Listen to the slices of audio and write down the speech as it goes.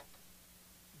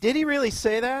did he really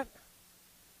say that?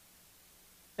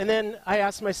 And then I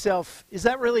asked myself, is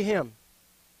that really him?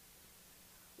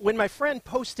 When my friend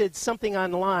posted something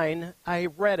online, I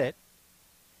read it.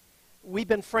 We've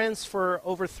been friends for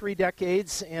over 3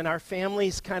 decades, and our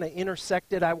families kind of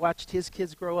intersected. I watched his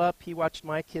kids grow up, he watched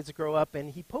my kids grow up, and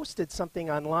he posted something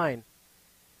online.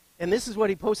 And this is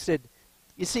what he posted.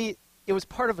 You see, it was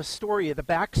part of a story, the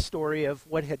backstory of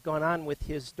what had gone on with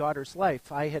his daughter's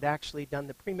life. I had actually done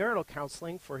the premarital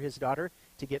counseling for his daughter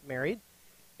to get married,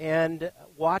 and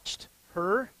watched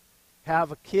her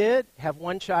have a kid, have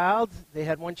one child. They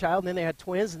had one child, and then they had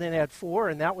twins, and then they had 4,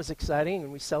 and that was exciting,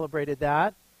 and we celebrated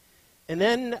that. And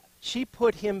then she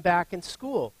put him back in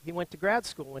school. He went to grad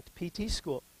school, went to PT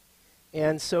school.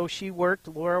 And so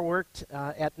Laura worked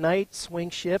at night, swing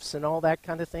shifts and all that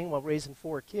kind of thing while raising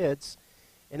 4 kids.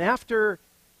 And after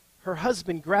her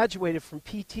husband graduated from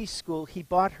PT school, he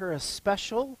bought her a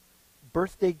special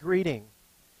birthday greeting.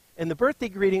 And the birthday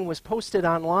greeting was posted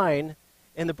online,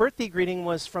 and the birthday greeting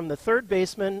was from the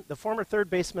former third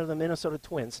baseman of the Minnesota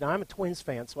Twins. Now, I'm a Twins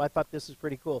fan, so I thought this was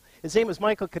pretty cool. His name was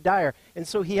Michael Kadire, and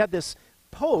so he had this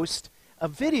post, a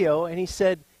video, and he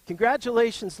said,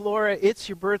 "Congratulations, Laura, it's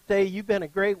your birthday. You've been a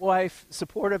great wife,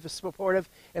 supportive.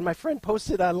 And my friend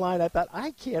posted online. I thought,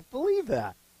 I can't believe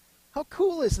that. How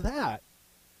cool is that?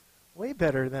 Way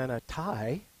better than a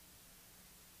tie.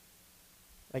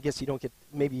 I guess you don't get,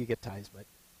 maybe you get ties, but.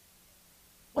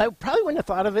 Well, I probably wouldn't have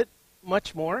thought of it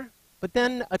much more. But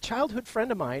then a childhood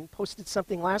friend of mine posted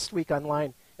something last week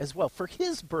online as well. For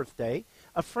his birthday,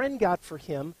 a friend got for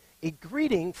him a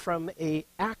greeting from a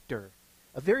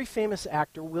very famous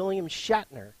actor, William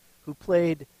Shatner, who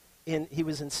he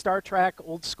was in Star Trek,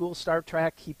 old school Star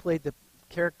Trek. He played the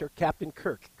character Captain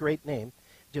Kirk. Great name,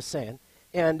 just saying.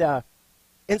 And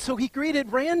so he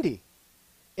greeted Randy.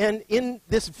 And in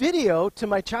this video to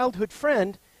my childhood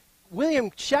friend,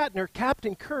 William Shatner,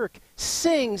 Captain Kirk,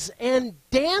 sings and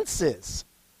dances.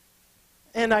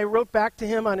 And I wrote back to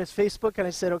him on his Facebook, and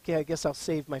I said, okay, I guess I'll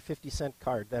save my 50-cent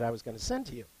card that I was going to send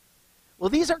to you. Well,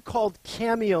 these are called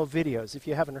Cameo videos, if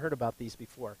you haven't heard about these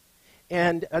before.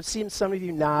 And I've seen some of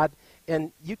you nod,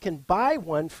 and you can buy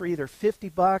one for either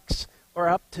 $50 or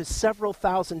up to several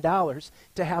 $1,000s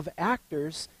to have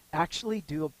actors actually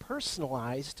do a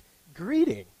personalized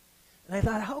greeting. And I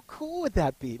thought, how cool would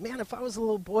that be? Man, if I was a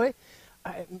little boy,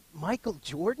 Michael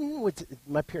Jordan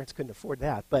my parents couldn't afford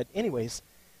that. But anyways,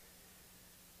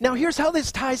 now here's how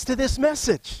this ties to this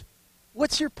message.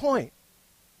 What's your point?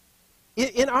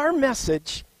 In our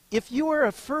message, if you are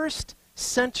a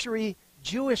first-century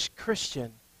Jewish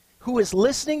Christian who is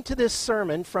listening to this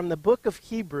sermon from the book of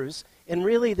Hebrews, and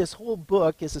really this whole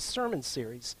book is a sermon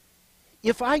series,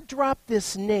 if I drop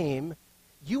this name,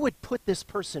 you would put this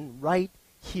person right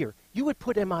here. You would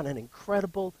put him on an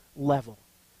incredible level.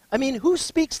 I mean, who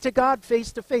speaks to God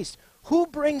face to face? Who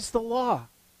brings the law?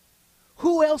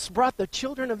 Who else brought the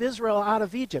children of Israel out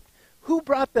of Egypt? Who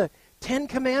brought the 10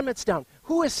 Commandments down?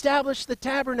 Who established the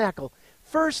tabernacle?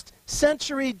 First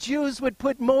century Jews would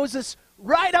put Moses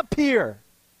right up here.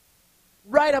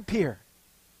 Right up here.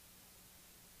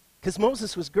 Because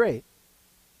Moses was great.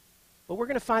 But we're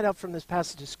going to find out from this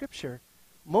passage of Scripture,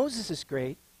 Moses is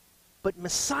great, but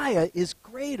Messiah is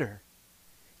greater.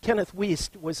 Kenneth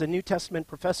Wiest was a New Testament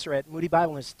professor at Moody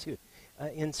Bible Institute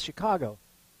in Chicago.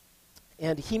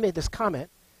 And he made this comment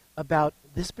about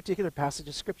this particular passage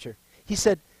of Scripture. He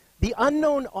said, the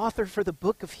unknown author for the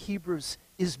book of Hebrews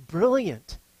is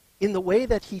brilliant in the way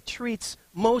that he treats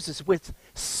Moses with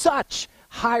such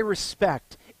high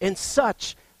respect and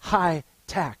such high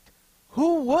tact.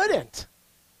 Who wouldn't?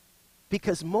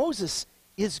 Because Moses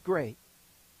is great.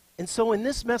 And so in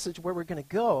this message, where we're going to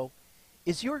go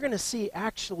is you're going to see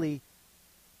actually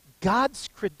God's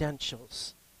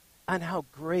credentials on how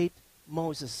great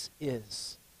Moses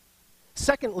is.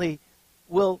 Secondly,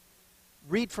 we'll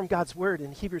read from God's word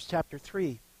in Hebrews chapter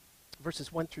 3,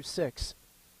 verses 1 through 6.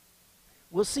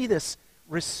 We'll see this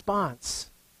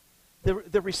response.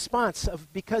 The response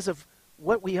of, because of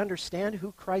what we understand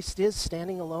who Christ is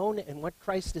standing alone and what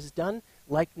Christ has done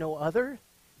like no other,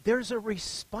 there's a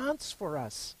response for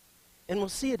us. And we'll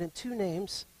see it in 2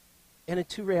 names and in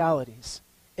 2 realities.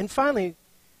 And finally,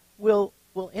 we'll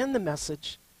end the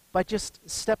message by just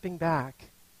stepping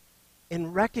back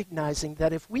and recognizing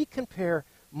that if we compare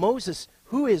Moses,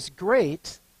 who is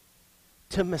great,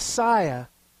 to Messiah,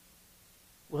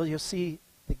 well, you'll see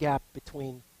the gap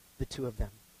between the 2 of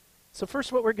them. So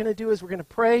first what we're going to do is we're going to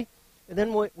pray, and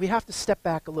then we have to step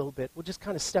back a little bit. We'll just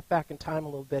kind of step back in time a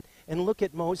little bit and look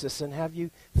at Moses and have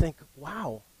you think,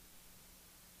 wow,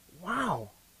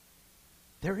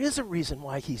 there is a reason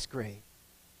why he's great.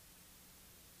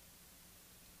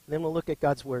 And then we'll look at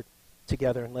God's word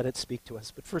together and let it speak to us.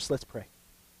 But first, let's pray.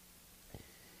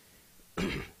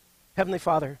 Heavenly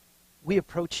Father, we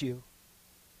approach you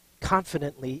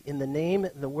confidently in the name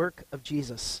and the work of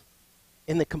Jesus,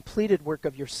 in the completed work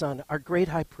of your Son, our great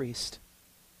high priest,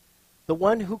 the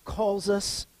one who calls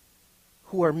us,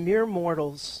 who are mere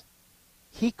mortals,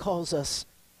 he calls us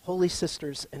holy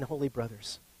sisters and holy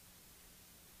brothers.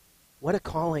 What a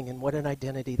calling and what an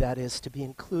identity that is, to be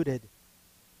included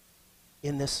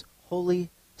in this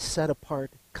holy, set-apart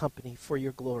company for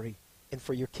your glory and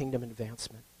for your kingdom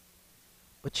advancement.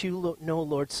 But you know,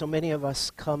 Lord, so many of us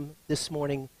come this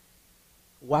morning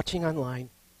watching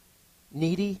online,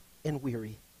 needy and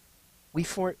weary. We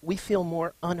feel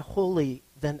more unholy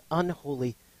than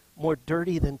unholy, more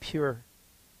dirty than pure.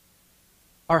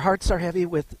 Our hearts are heavy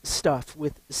with stuff,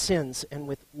 with sins and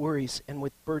with worries and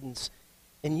with burdens.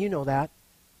 And you know that.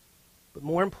 But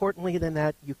more importantly than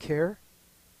that, you care.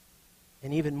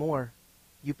 And even more,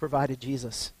 you provided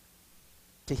Jesus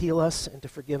to heal us and to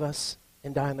forgive us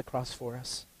and die on the cross for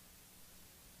us.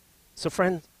 So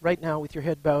friend, right now with your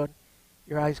head bowed,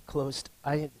 your eyes closed,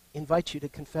 I invite you to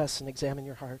confess and examine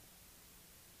your heart.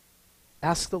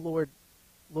 Ask the Lord,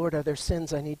 Lord, are there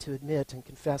sins I need to admit and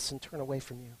confess and turn away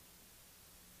from you?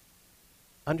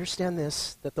 Understand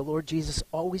this, that the Lord Jesus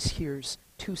always hears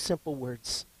two simple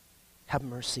words: have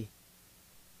mercy.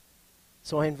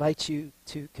 So I invite you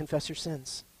to confess your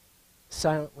sins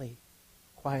silently,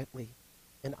 quietly,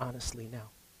 and honestly now.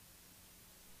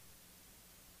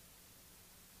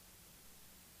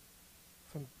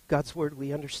 From God's word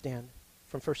we understand,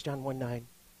 from 1 John 1:9,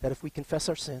 that if we confess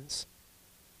our sins,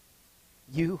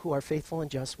 you who are faithful and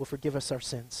just will forgive us our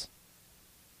sins.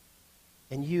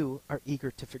 And you are eager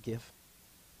to forgive.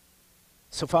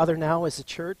 So Father, now as a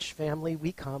church family,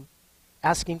 we come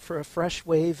asking for a fresh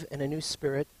wave and a new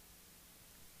spirit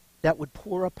that would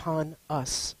pour upon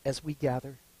us as we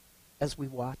gather, as we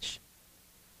watch,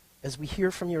 as we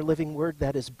hear from your living word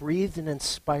that is breathed and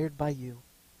inspired by you.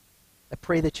 I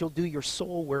pray that you'll do your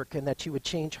soul work and that you would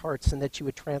change hearts and that you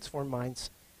would transform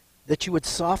minds, that you would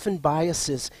soften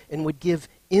biases and would give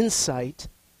insight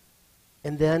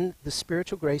and then the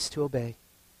spiritual grace to obey.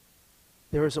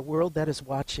 There is a world that is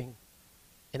watching,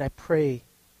 and I pray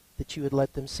that you would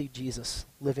let them see Jesus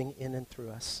living in and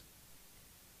through us.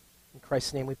 In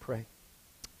Christ's name we pray.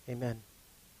 Amen.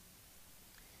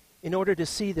 In order to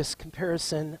see this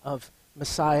comparison of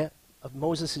Messiah, of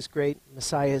Moses is great,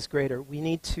 Messiah is greater, we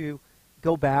need to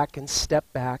go back and step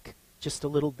back just a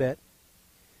little bit.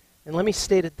 And let me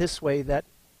state it this way, that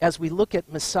as we look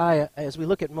at Messiah, as we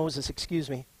look at Moses,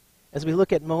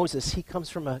 he comes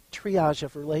from a triage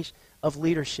of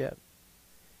leadership.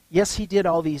 Yes, he did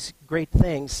all these great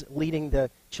things, leading the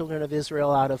children of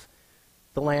Israel out of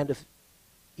the land of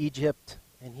Egypt,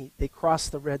 and they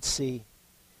crossed the Red Sea.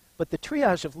 But the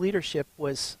triage of leadership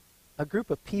was a group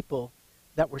of people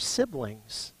that were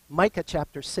siblings. Micah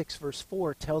chapter 6 verse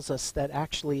 4 tells us that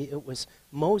actually it was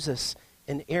Moses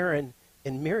and Aaron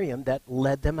and Miriam that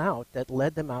led them out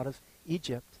of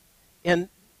Egypt. And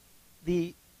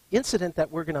the incident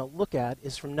that we're going to look at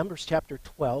is from Numbers chapter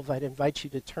 12. I'd invite you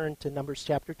to turn to Numbers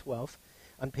chapter 12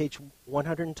 on page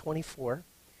 124.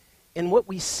 And what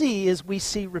we see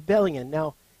rebellion.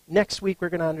 Now, next week we're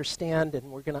going to understand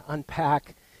and we're going to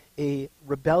unpack a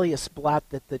rebellious blot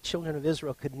that the children of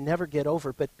Israel could never get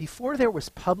over. But before there was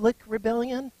public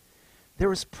rebellion, there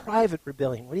was private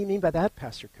rebellion. What do you mean by that,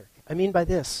 Pastor Kirk? I mean by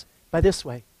this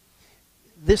way.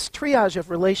 This triage of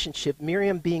relationship,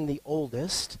 Miriam being the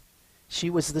oldest, she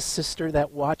was the sister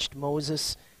that watched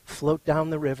Moses float down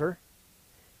the river.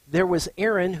 There was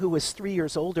Aaron, who was 3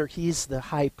 years older. He's the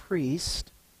high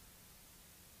priest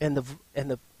and the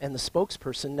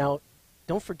spokesperson. Now,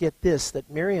 don't forget this, that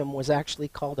Miriam was actually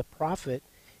called a prophet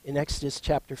in Exodus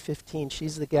chapter 15.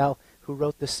 She's the gal who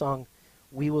wrote the song,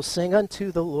 "We will sing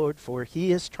unto the Lord, for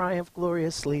he has triumphed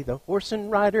gloriously, the horse and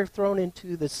rider thrown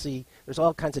into the sea." There's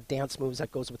all kinds of dance moves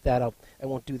that goes with that. I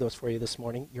won't do those for you this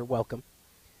morning. You're welcome.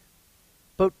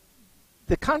 But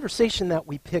the conversation that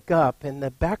we pick up and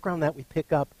the background that we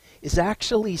pick up is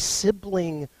actually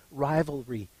sibling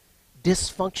rivalry,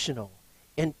 dysfunctional.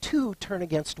 And two turn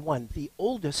against one. The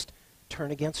oldest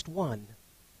turn against one.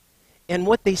 And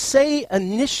what they say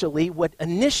initially,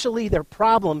 their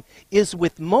problem is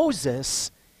with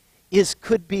Moses is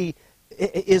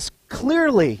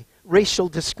clearly racial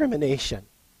discrimination.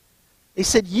 They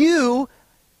said, you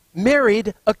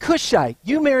married a Cushite.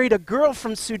 You married a girl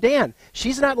from Sudan.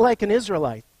 She's not like an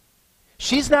Israelite.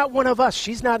 She's not one of us.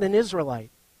 She's not an Israelite.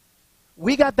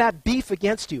 We got that beef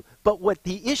against you. But what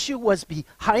the issue was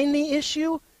behind the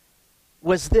issue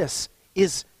was this,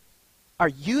 are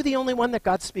you the only one that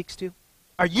God speaks to?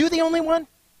 Are you the only one?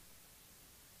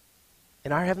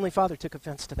 And our Heavenly Father took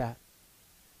offense to that.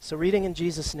 So reading in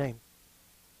Jesus' name,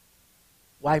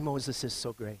 why Moses is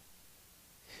so great.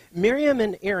 Miriam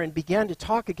and Aaron began to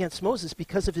talk against Moses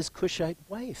because of his Cushite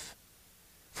wife,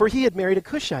 for he had married a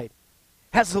Cushite.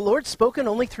 Has the Lord spoken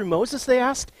only through Moses, they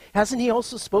asked? Hasn't he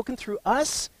also spoken through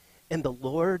us? And the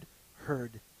Lord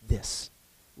heard this.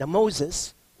 Now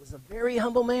Moses was a very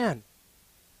humble man,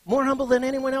 more humble than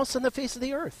anyone else on the face of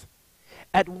the earth.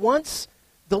 At once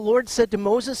the Lord said to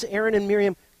Moses, Aaron, and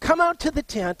Miriam, come out to the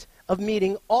tent of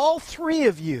meeting, all three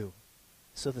of you.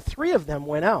 So the three of them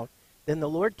went out. Then the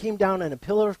Lord came down in a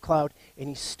pillar of cloud, and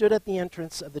he stood at the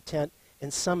entrance of the tent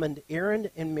and summoned Aaron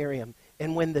and Miriam.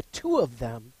 And when the two of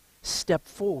them stepped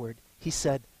forward, he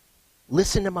said,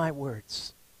 listen to my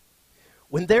words.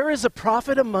 When there is a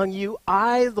prophet among you,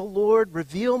 I, the Lord,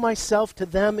 reveal myself to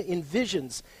them in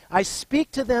visions. I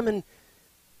speak to them in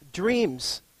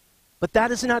dreams. But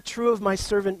that is not true of my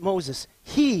servant Moses.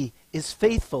 He is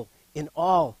faithful in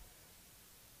all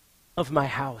of my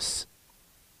house.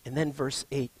 And then verse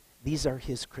 8, these are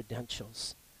his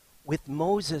credentials. With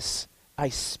Moses I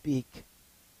speak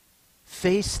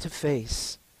face to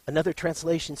face. Another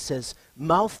translation says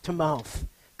mouth to mouth,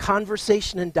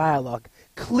 conversation and dialogue,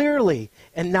 clearly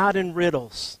and not in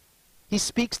riddles. He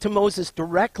speaks to Moses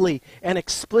directly and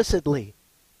explicitly.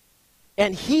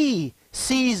 And he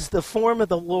sees the form of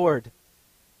the Lord.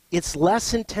 It's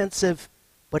less intensive,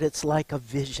 but it's like a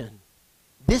vision.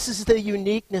 This is the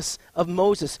uniqueness of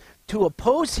Moses. To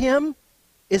oppose him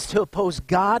is to oppose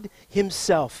God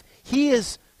himself. He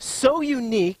is so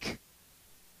unique,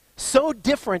 so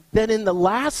different that in the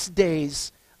last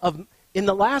days,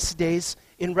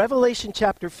 in Revelation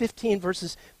chapter 15,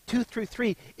 verses 2 through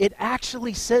 3, it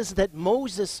actually says that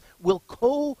Moses will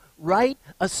co-write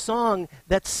a song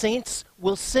that saints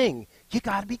will sing. You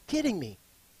got to be kidding me.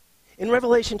 In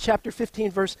Revelation chapter 15,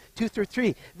 verse 2 through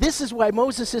 3, this is why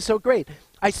Moses is so great.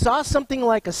 I saw something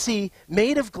like a sea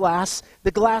made of glass,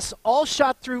 the glass all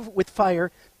shot through with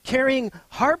fire, carrying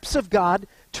harps of God,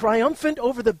 triumphant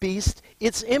over the beast,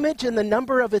 its image and the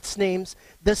number of its names.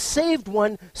 The saved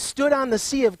one stood on the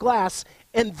sea of glass,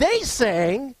 and they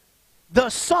sang the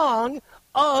song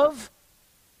of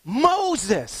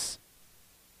Moses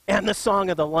and the song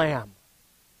of the Lamb.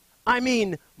 I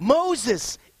mean,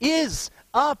 Moses is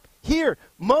up here.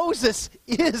 Moses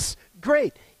is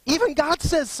great. Even God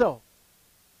says so.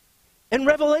 And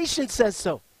Revelation says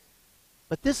so.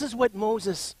 But this is what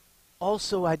Moses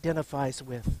also identifies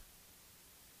with.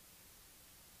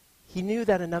 He knew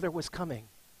that another was coming.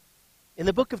 In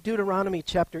the book of Deuteronomy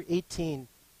chapter 18,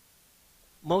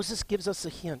 Moses gives us a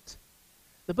hint.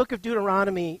 The book of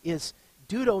Deuteronomy is,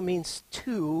 deuto means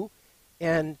two,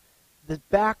 and the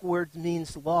back word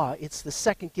means law. It's the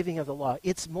second giving of the law.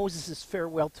 It's Moses'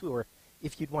 farewell tour,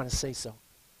 if you'd want to say so.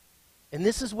 And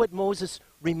this is what Moses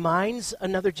reminds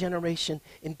another generation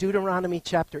in Deuteronomy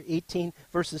chapter 18,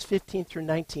 verses 15 through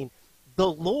 19.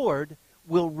 The Lord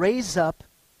will raise up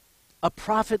a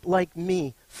prophet like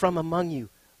me from among you.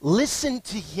 Listen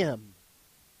to him.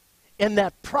 And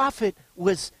that prophet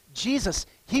was Jesus.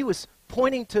 He was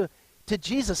pointing to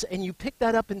Jesus. And you pick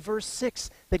that up in verse 6,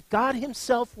 that God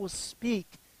himself will speak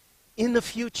in the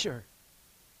future.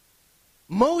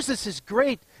 Moses is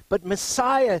great, but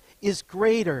Messiah is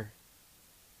greater.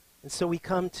 And so we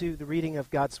come to the reading of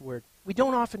God's word. We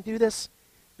don't often do this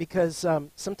because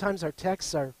sometimes our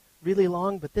texts are really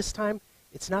long, but this time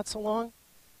it's not so long.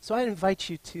 So I invite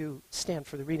you to stand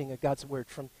for the reading of God's word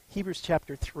from Hebrews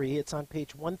chapter 3. It's on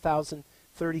page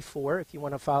 1034 if you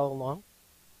want to follow along.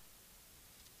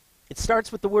 It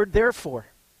starts with the word therefore.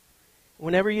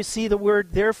 Whenever you see the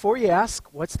word therefore, you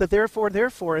ask, what's the therefore?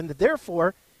 And the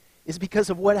therefore is because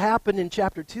of what happened in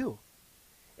chapter 2.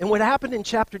 And what happened in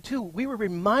chapter 2, we were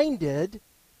reminded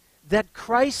that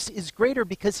Christ is greater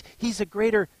because he's a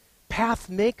greater path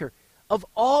maker. Of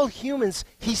all humans,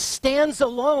 he stands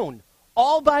alone,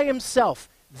 all by himself.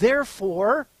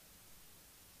 Therefore,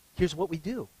 here's what we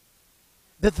do.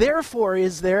 The therefore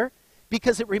is there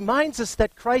because it reminds us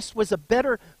that Christ was a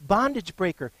better bondage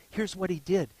breaker. Here's what he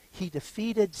did. He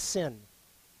defeated sin.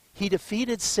 He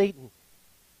defeated Satan.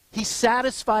 He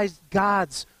satisfies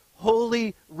God's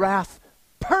holy wrath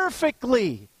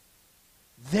perfectly.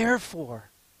 Therefore,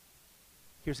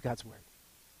 here's God's word.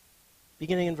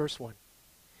 Beginning in verse 1.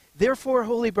 Therefore,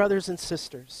 holy brothers and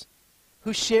sisters,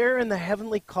 who share in the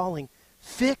heavenly calling,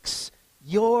 fix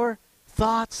your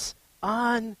thoughts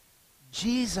on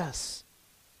Jesus,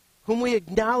 whom we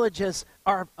acknowledge as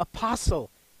our apostle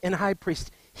and high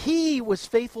priest. He was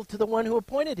faithful to the one who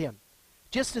appointed him,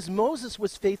 just as Moses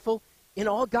was faithful in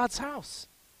all God's house.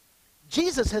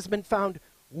 Jesus has been found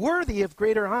worthy of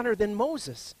greater honor than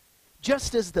Moses,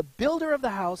 just as the builder of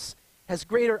the house has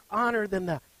greater honor than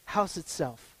the house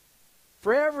itself.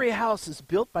 For every house is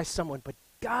built by someone, but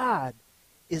God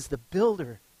is the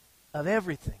builder of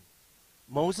everything.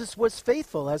 Moses was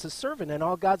faithful as a servant in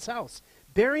all God's house,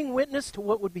 bearing witness to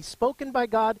what would be spoken by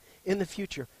God in the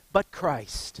future. But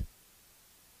Christ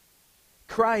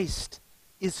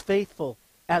is faithful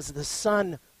as the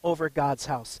son over God's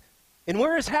house. And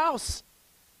we're his house,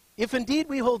 if indeed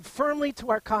we hold firmly to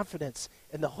our confidence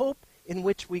and the hope in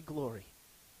which we glory.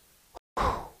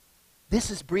 Whew. This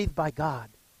is breathed by God.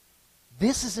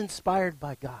 This is inspired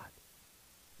by God.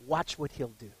 Watch what he'll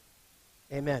do.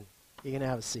 Amen. You can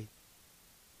have a seat.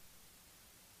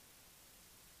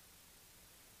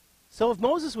 So if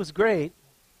Moses was great,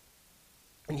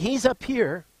 and he's up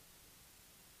here,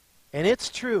 and it's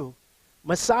true,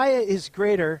 Messiah is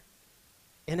greater,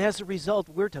 and as a result,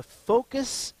 we're to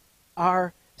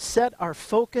set our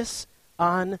focus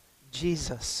on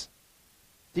Jesus.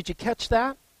 Did you catch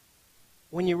that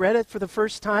when you read it for the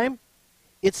first time?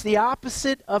 It's the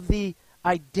opposite of the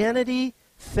identity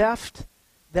theft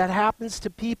that happens to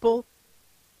people.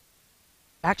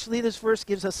 Actually, this verse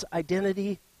gives us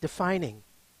identity defining.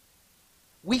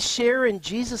 We share in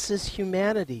Jesus'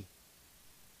 humanity.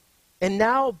 And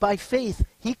now, by faith,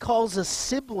 he calls us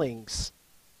siblings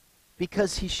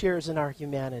because he shares in our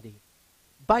humanity.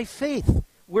 By faith,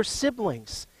 we're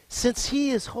siblings. Since he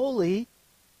is holy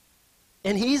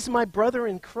and he's my brother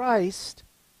in Christ,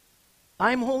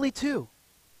 I'm holy too.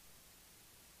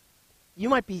 You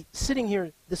might be sitting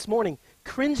here this morning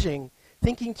cringing,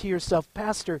 thinking to yourself,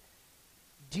 Pastor,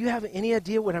 do you have any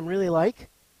idea what I'm really like?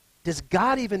 Does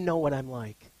God even know what I'm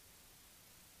like?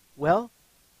 Well,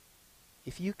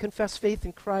 if you confess faith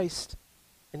in Christ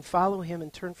and follow him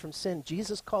and turn from sin,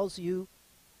 Jesus calls you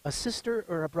a sister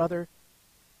or a brother.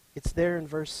 It's there in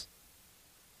verse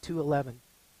 2:11.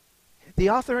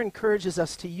 The author encourages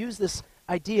us to use this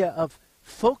idea of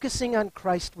focusing on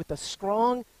Christ with a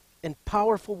strong and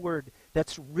powerful word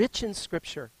that's rich in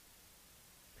Scripture.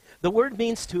 The word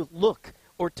means to look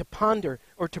or to ponder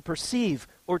or to perceive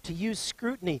or to use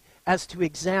scrutiny as to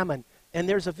examine. And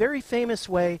there's a very famous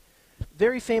way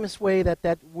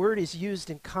that word is used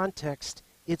in context.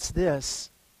 It's this.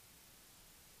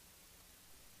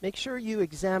 Make sure you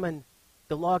examine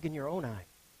the log in your own eye,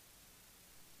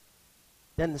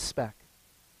 then the speck.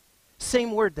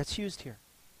 Same word that's used here.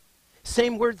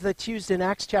 Same word that's used in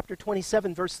Acts chapter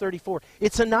 27, verse 34.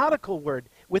 It's a nautical word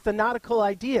with a nautical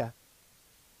idea.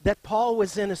 That Paul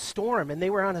was in a storm, and they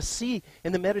were on a sea,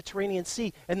 in the Mediterranean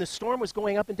Sea, and the storm was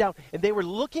going up and down, and they were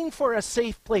looking for a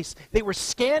safe place. They were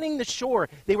scanning the shore.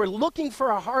 They were looking for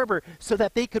a harbor so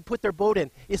that they could put their boat in.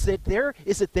 Is it there?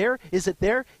 Is it there? Is it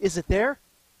there? Is it there?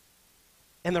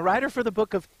 And the writer for the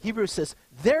book of Hebrews says,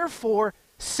 therefore,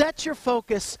 set your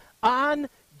focus on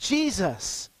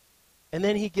Jesus. And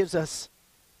then he gives us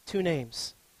two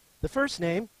names. The first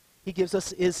name he gives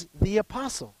us is the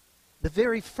apostle. The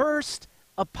very first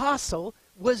apostle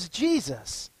was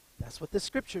Jesus. That's what the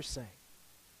scriptures say.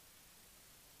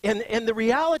 And the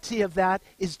reality of that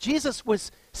is Jesus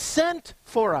was sent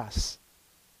for us.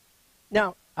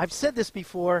 Now, I've said this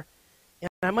before, and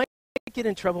I might get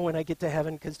in trouble when I get to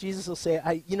heaven because Jesus will say,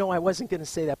 I wasn't going to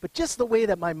say that. But just the way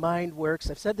that my mind works,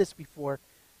 I've said this before.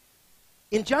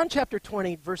 In John chapter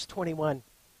 20, verse 21,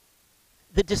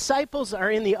 the disciples are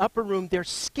in the upper room. They're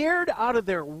scared out of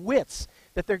their wits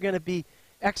that they're going to be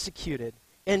executed.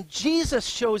 And Jesus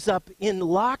shows up in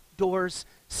locked doors,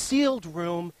 sealed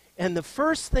room, and the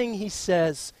first thing he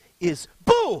says is,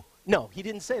 boo! No, he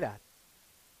didn't say that.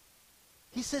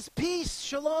 He says, peace,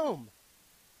 shalom.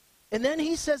 And then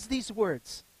he says these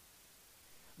words.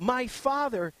 My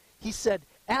Father, he said,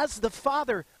 as the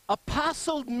Father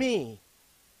apostled me,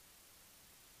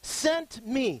 sent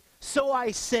me, so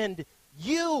I send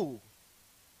you.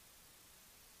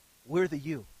 We're the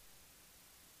you.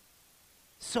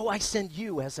 So I send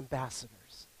you as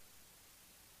ambassadors.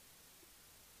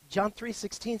 John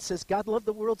 3:16 says, God loved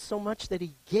the world so much that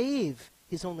he gave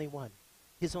his only one,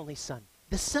 his only son,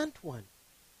 the sent one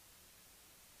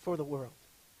for the world.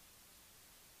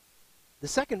 The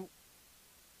second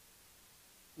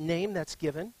name that's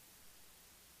given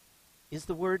is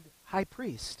the word high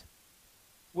priest.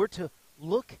 We're to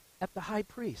look at the high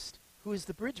priest, who is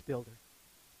the bridge builder.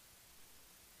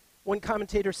 One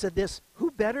commentator said this,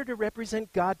 who better to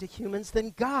represent God to humans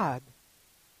than God?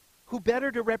 Who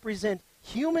better to represent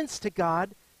humans to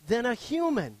God than a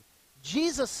human?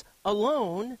 Jesus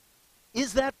alone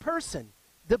is that person,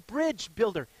 the bridge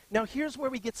builder. Now here's where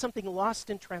we get something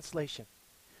lost in translation.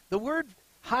 The word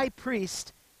high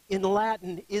priest in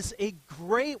Latin is a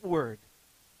great word.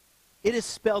 It is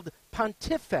spelled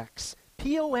pontifex,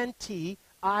 P-O-N-T-I-F-E-X,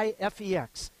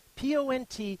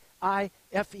 P-O-N-T-I-F-E-X.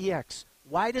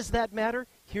 Why does that matter?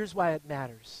 Here's why it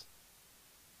matters.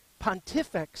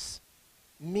 Pontifex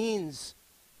means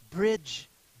bridge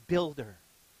builder.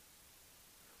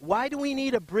 Why do we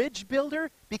need a bridge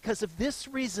builder? Because of this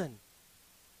reason.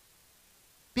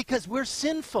 Because we're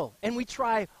sinful and we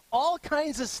try all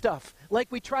kinds of stuff.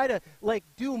 Like we try to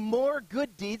do more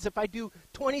good deeds. If I do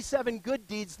 27 good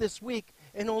deeds this week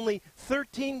and only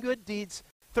 13 good deeds,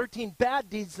 13 bad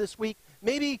deeds this week,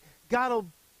 maybe God will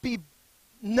be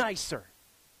nicer.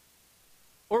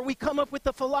 Or we come up with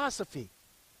the philosophy,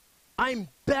 I'm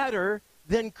better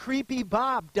than creepy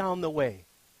Bob down the way.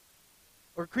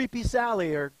 Or creepy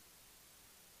Sally, or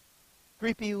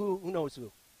creepy who knows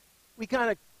who.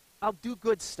 I'll do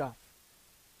good stuff.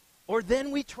 Or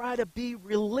then we try to be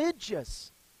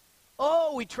religious.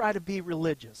 Oh, we try to be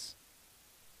religious.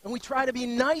 And we try to be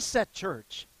nice at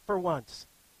church for once.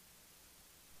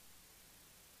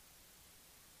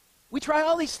 We try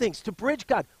all these things to bridge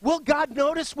God. Will God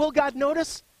notice? Will God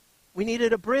notice? We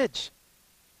needed a bridge.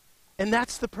 And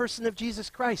that's the person of Jesus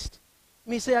Christ. You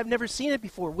may say, I've never seen it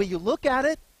before. Will you look at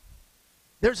it?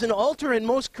 There's an altar in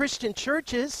most Christian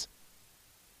churches.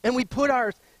 And we put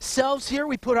ourselves here.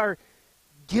 We put our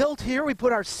guilt here. We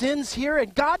put our sins here.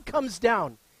 And God comes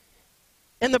down.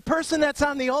 And the person that's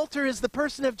on the altar is the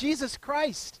person of Jesus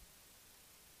Christ.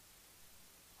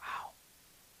 Wow.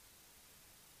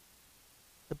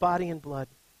 The body and blood.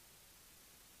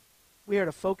 We are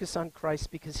to focus on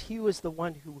Christ because he was the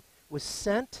one who was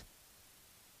sent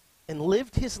and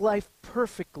lived his life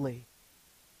perfectly.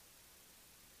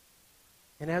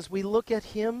 And as we look at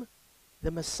him,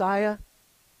 the Messiah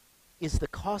is the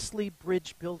costly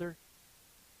bridge builder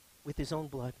with his own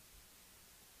blood.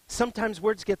 Sometimes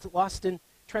words get lost in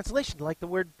translation, like the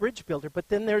word bridge builder, but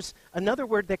then there's another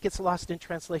word that gets lost in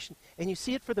translation, and you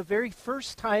see it for the very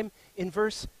first time in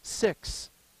verse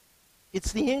 6.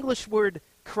 It's the English word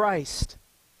Christ.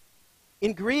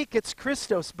 In Greek, it's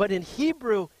Christos, but in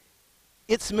Hebrew,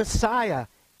 it's Messiah,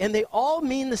 and they all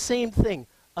mean the same thing.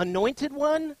 Anointed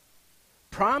one,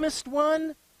 promised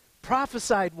one,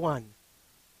 prophesied one.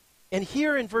 And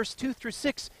here in verse 2 through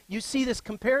 6, you see this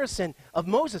comparison of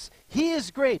Moses. He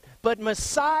is great, but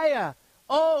Messiah,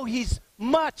 oh, he's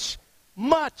much,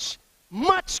 much,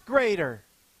 much greater.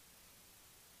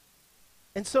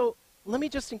 And so let me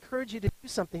just encourage you to do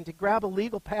something, to grab a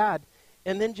legal pad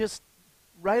and then just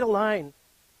write a line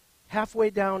halfway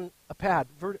down a pad,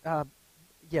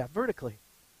 vertically.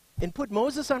 And put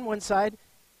Moses on one side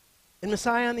and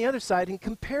Messiah on the other side and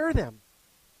compare them.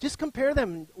 Just compare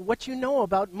them, what you know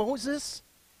about Moses.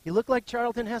 He looked like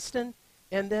Charlton Heston,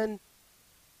 and then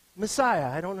Messiah.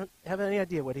 I don't have any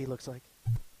idea what he looks like.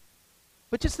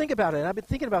 But just think about it. I've been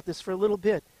thinking about this for a little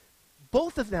bit.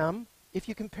 Both of them, if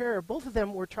you compare, people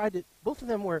tried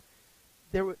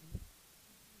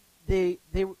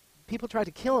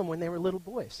to kill them when they were little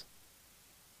boys.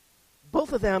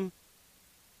 Both of them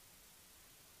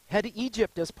had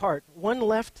Egypt as part.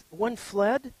 One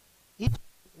fled,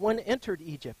 one entered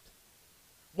Egypt.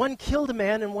 One killed a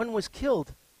man and one was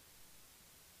killed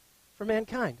for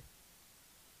mankind.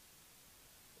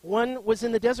 One was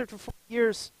in the desert for 40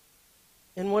 years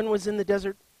and one was in the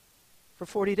desert for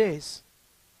 40 days.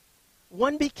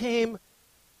 One became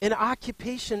an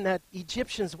occupation that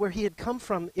Egyptians, where he had come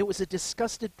from, it was a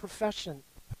disgusted profession.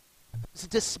 It was a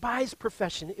despised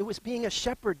profession. It was being a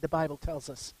shepherd, the Bible tells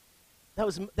us.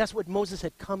 That's what Moses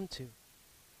had come to.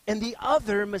 And the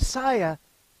other, Messiah,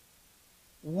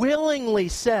 willingly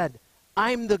said,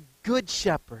 I'm the good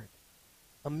shepherd.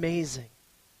 Amazing.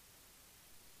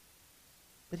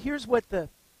 But here's what the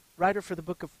writer for the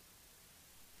book of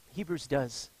Hebrews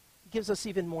does. He gives us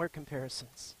even more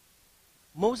comparisons.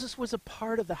 Moses was a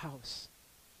part of the house.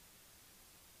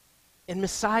 And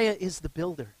Messiah is the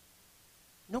builder.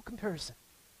 No comparison.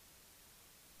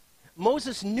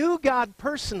 Moses knew God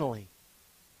personally.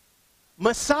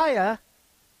 Messiah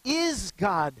is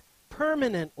God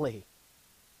permanently.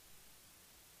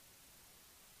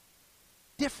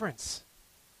 Difference.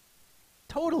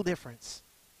 Total difference.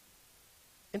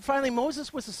 And finally,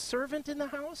 Moses was a servant in the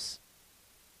house.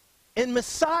 And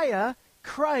Messiah,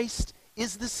 Christ,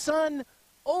 is the son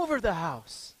over the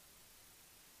house.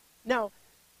 Now,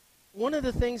 one of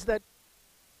the things that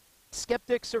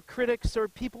skeptics or critics or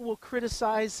people will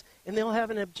criticize, and they'll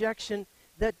have an objection,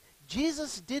 that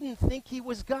Jesus didn't think he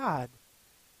was God.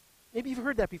 Maybe you've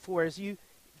heard that before as you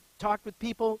talked with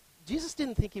people. Jesus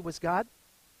didn't think he was God.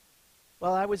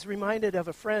 Well, I was reminded of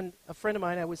a friend of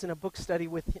mine. I was in a book study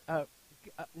with,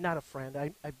 not a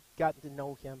friend. I've gotten to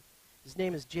know him. His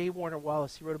name is J. Warner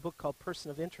Wallace. He wrote a book called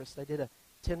Person of Interest. I did a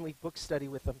 10-week book study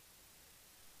with him.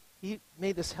 He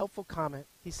made this helpful comment.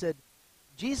 He said,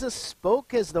 Jesus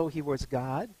spoke as though he was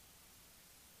God.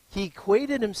 He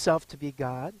equated himself to be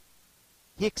God.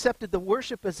 He accepted the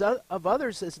worship of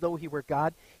others as though he were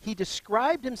God. He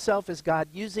described himself as God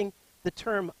using the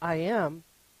term I am.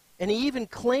 And he even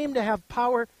claimed to have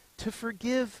power to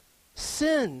forgive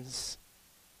sins.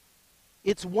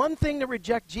 It's one thing to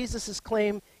reject Jesus'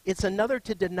 claim. It's another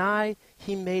to deny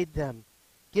he made them.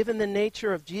 Given the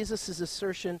nature of Jesus'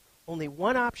 assertion, only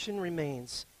one option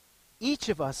remains. Each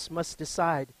of us must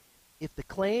decide if the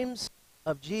claims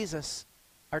of Jesus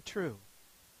are true.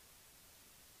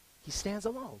 He stands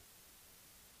alone.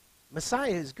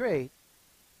 Messiah is great.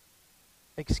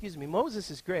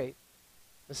 Moses is great.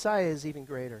 Messiah is even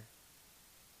greater.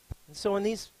 And so in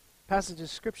these passages of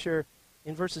Scripture,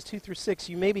 in verses 2 through 6,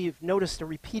 you maybe have noticed a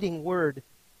repeating word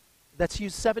that's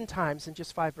used 7 times in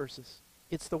just 5 verses.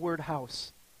 It's the word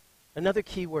house. Another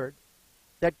key word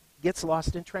that gets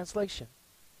lost in translation.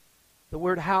 The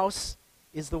word house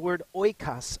is the word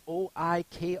oikos,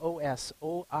 O-I-K-O-S,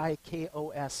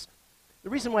 O-I-K-O-S. The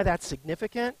reason why that's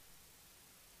significant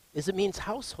is it means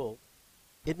household.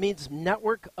 It means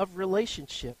network of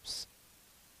relationships.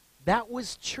 That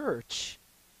was church.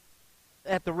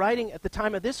 At the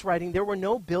time of this writing, there were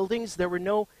no buildings, there were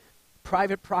no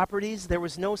private properties, there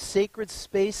was no sacred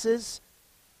spaces.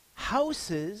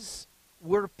 Houses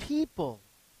were people.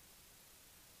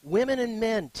 Women and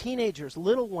men, teenagers,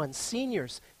 little ones,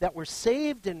 seniors that were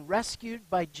saved and rescued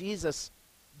by Jesus.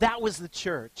 That was the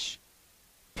church.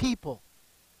 People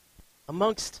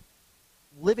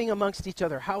living amongst each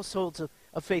other, households of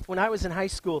faith. When I was in high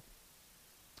school,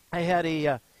 I had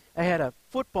a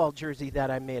football jersey that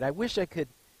I made. I wish I could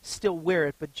still wear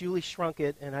it, but Julie shrunk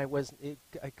it, and I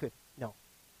could, no.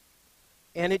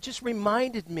 And it just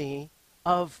reminded me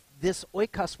of this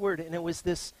oikos word, and it was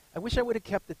this, I wish I would have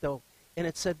kept it though, and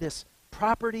it said this,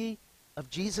 property of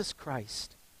Jesus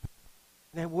Christ.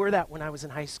 And I wore that when I was in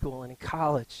high school and in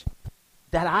college,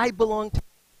 that I belong to,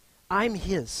 I'm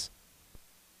his.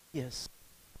 Yes.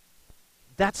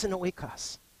 That's an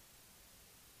oikos.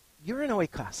 You're an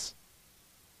oikos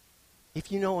if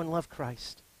you know and love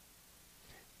Christ.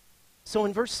 So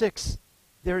in verse 6,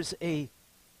 there's a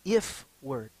if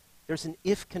word. There's an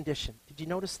if condition. Did you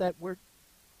notice that word?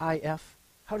 I-F.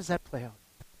 How does that play out?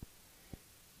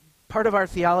 Part of our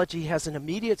theology has an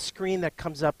immediate screen that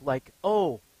comes up like,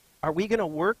 oh, are we going to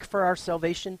work for our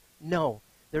salvation? No.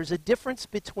 There's a difference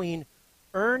between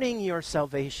earning your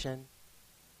salvation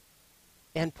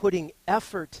and putting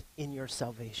effort in your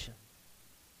salvation.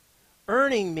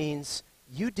 Earning means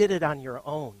you did it on your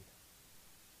own.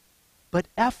 But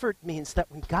effort means that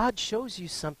when God shows you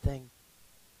something,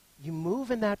 you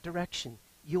move in that direction.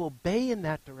 You obey in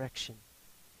that direction.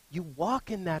 You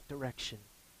walk in that direction.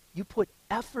 You put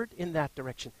effort in that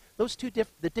direction. Those two,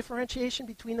 the differentiation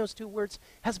between those two words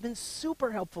has been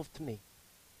super helpful to me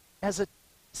as a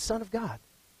son of God.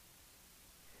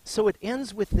 So it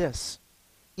ends with this.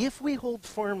 If we hold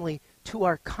firmly to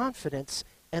our confidence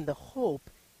and the hope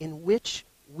in which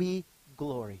we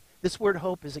glory. This word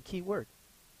hope is a key word.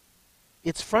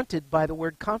 It's fronted by the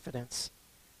word confidence.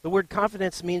 The word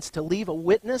confidence means to leave a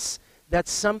witness that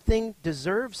something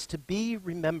deserves to be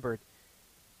remembered.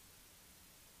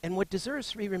 And what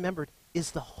deserves to be remembered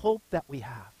is the hope that we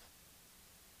have.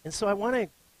 And so I want to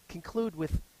conclude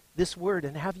with this word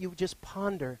and have you just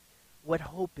ponder what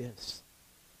hope is.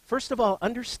 First of all,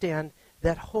 understand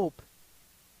that hope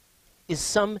is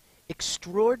some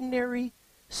extraordinary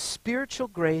spiritual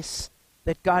grace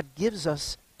that God gives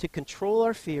us to control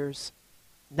our fears,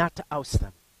 not to oust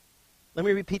them. Let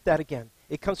me repeat that again.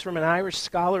 It comes from an Irish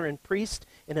scholar and priest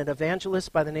and an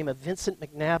evangelist by the name of Vincent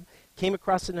McNabb. Came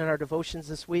across it in our devotions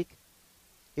this week.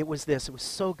 It was this. It was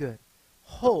so good.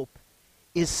 Hope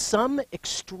is some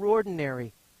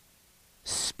extraordinary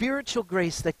spiritual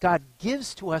grace that God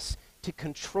gives to us to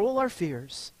control our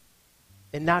fears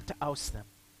and not to oust them.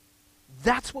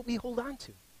 That's what we hold on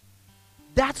to.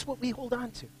 That's what we hold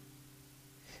on to.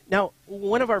 Now,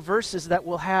 one of our verses that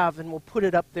we'll have, and we'll put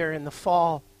it up there in the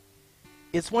fall,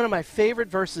 it's one of my favorite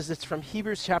verses. It's from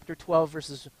Hebrews chapter 12,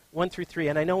 verses 1 through 3.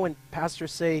 And I know when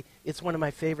pastors say it's one of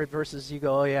my favorite verses, you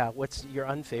go, oh yeah, what's your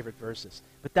unfavorite verses?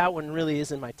 But that one really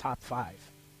is in my top 5.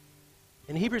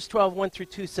 And Hebrews 12, 1 through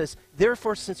 2 says,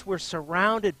 therefore, since we're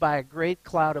surrounded by a great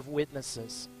cloud of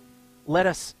witnesses, let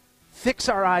us fix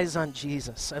our eyes on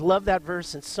Jesus. I love that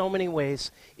verse in so many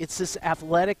ways. It's this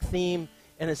athletic theme,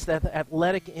 and it's that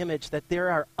athletic image that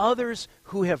there are others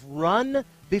who have run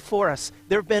before us.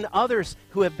 There have been others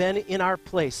who have been in our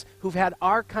place, who've had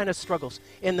our kind of struggles.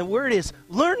 And the word is,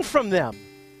 learn from them.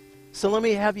 So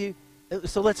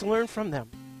let's learn from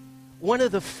them. One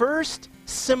of the first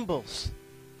symbols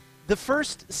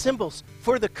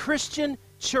for the Christian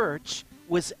church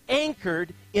was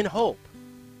anchored in hope.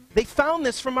 They found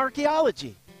this from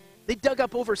archaeology. They dug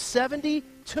up over 70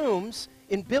 tombs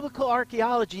in biblical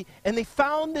archaeology, and they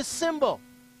found this symbol.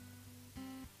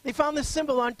 They found this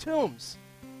symbol on tombs.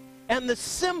 And the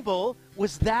symbol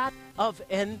was that of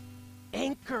an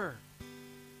anchor.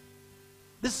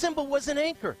 The symbol was an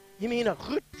anchor. You mean a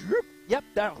roop, roop? Yep,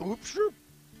 that roop, shroop.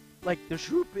 Like the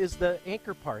shroop is the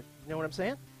anchor part. You know what I'm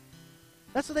saying?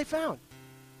 That's what they found.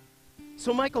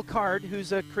 So Michael Card,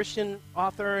 who's a Christian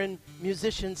author and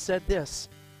musician, said this.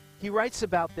 He writes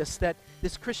about this, that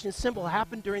this Christian symbol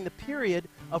happened during the period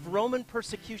of Roman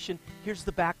persecution. Here's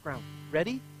the background.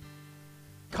 Ready?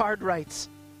 Card writes,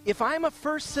 if I'm a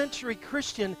first century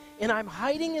Christian and I'm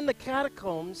hiding in the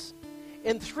catacombs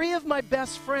and 3 of my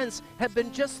best friends have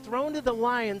been just thrown to the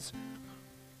lions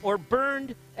or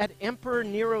burned at Emperor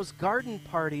Nero's garden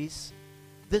parties,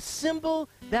 the symbol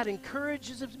that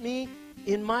encourages me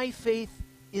in my faith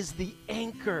is the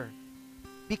anchor.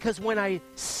 Because when I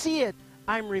see it,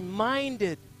 I'm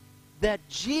reminded that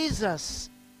Jesus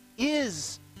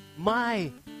is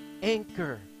my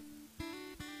anchor.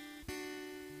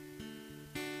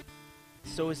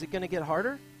 So is it going to get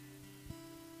harder?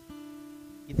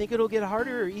 You think it'll get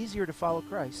harder or easier to follow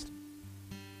Christ?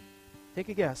 Take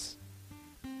a guess.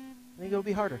 I think it'll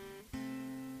be harder.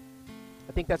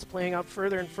 I think that's playing out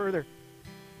further and further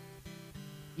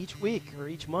each week or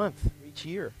each month or each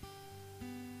year.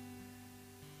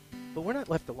 But we're not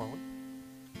left alone.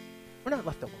 We're not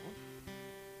left alone.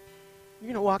 You're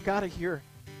going to walk out of here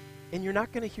and you're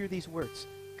not going to hear these words.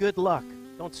 Good luck.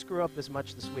 Don't screw up as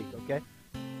much this week, okay?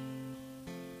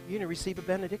 You're going to receive a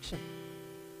benediction.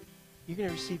 You're going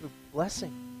to receive a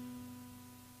blessing.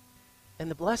 And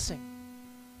the blessing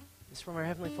is from our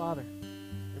Heavenly Father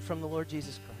and from the Lord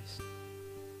Jesus Christ.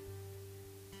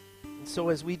 And so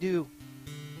as we do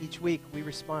each week, we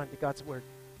respond to God's Word.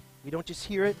 We don't just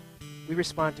hear it, we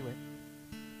respond to it.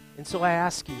 And so I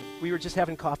ask you, we were just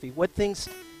having coffee, what things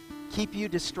keep you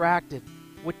distracted?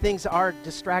 What things are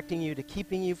distracting you,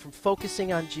 keeping you from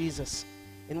focusing on Jesus?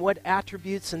 And what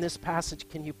attributes in this passage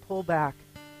can you pull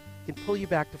you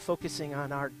back to focusing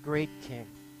on our great King?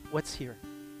 What's here?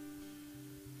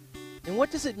 And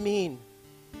what does it mean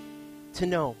to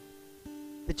know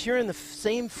that you're in the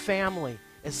same family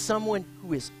as someone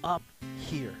who is up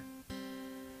here?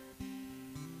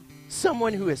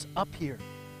 Someone who is up here.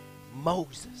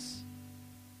 Moses.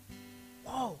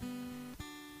 Whoa.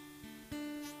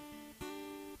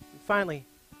 And finally,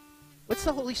 what's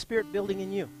the Holy Spirit building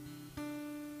in you?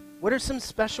 What are some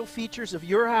special features of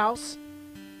your house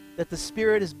that the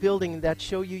Spirit is building that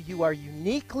show you are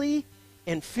uniquely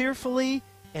and fearfully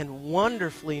and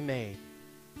wonderfully made?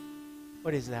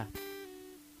 What is that?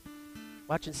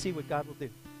 Watch and see what God will do.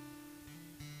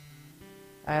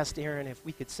 I asked Aaron if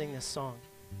we could sing this song.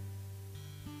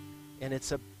 And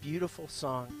it's a beautiful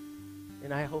song.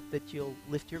 And I hope that you'll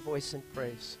lift your voice in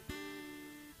praise.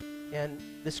 And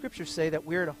the scriptures say that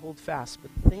we're to hold fast.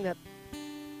 But the thing that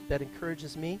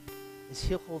encourages me is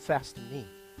He'll hold fast to me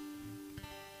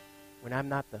when I'm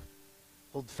not the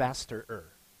hold faster-er,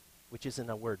 which isn't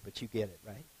a word, but you get it,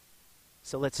 right?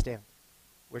 So let's stand.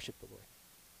 Worship the Lord.